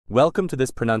Welcome to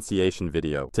this pronunciation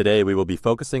video. Today we will be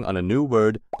focusing on a new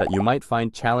word that you might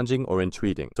find challenging or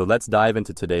intriguing. So let's dive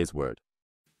into today's word.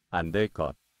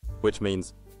 andoelgeot, which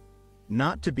means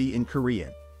not to be in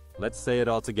Korean. let's say it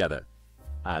all together.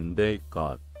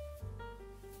 andoelgeot.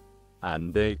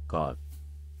 andoelgeot.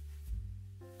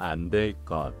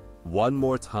 andoelgeot. One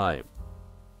more time.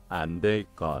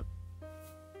 andoelgeot.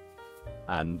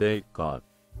 andoelgeot.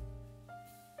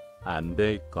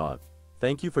 andoelgeot.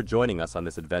 Thank you for joining us on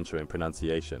this adventure in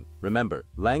pronunciation. Remember,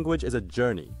 language is a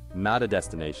journey, not a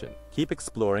destination. Keep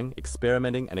exploring,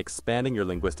 experimenting, and expanding your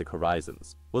linguistic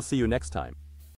horizons. We'll see you next time.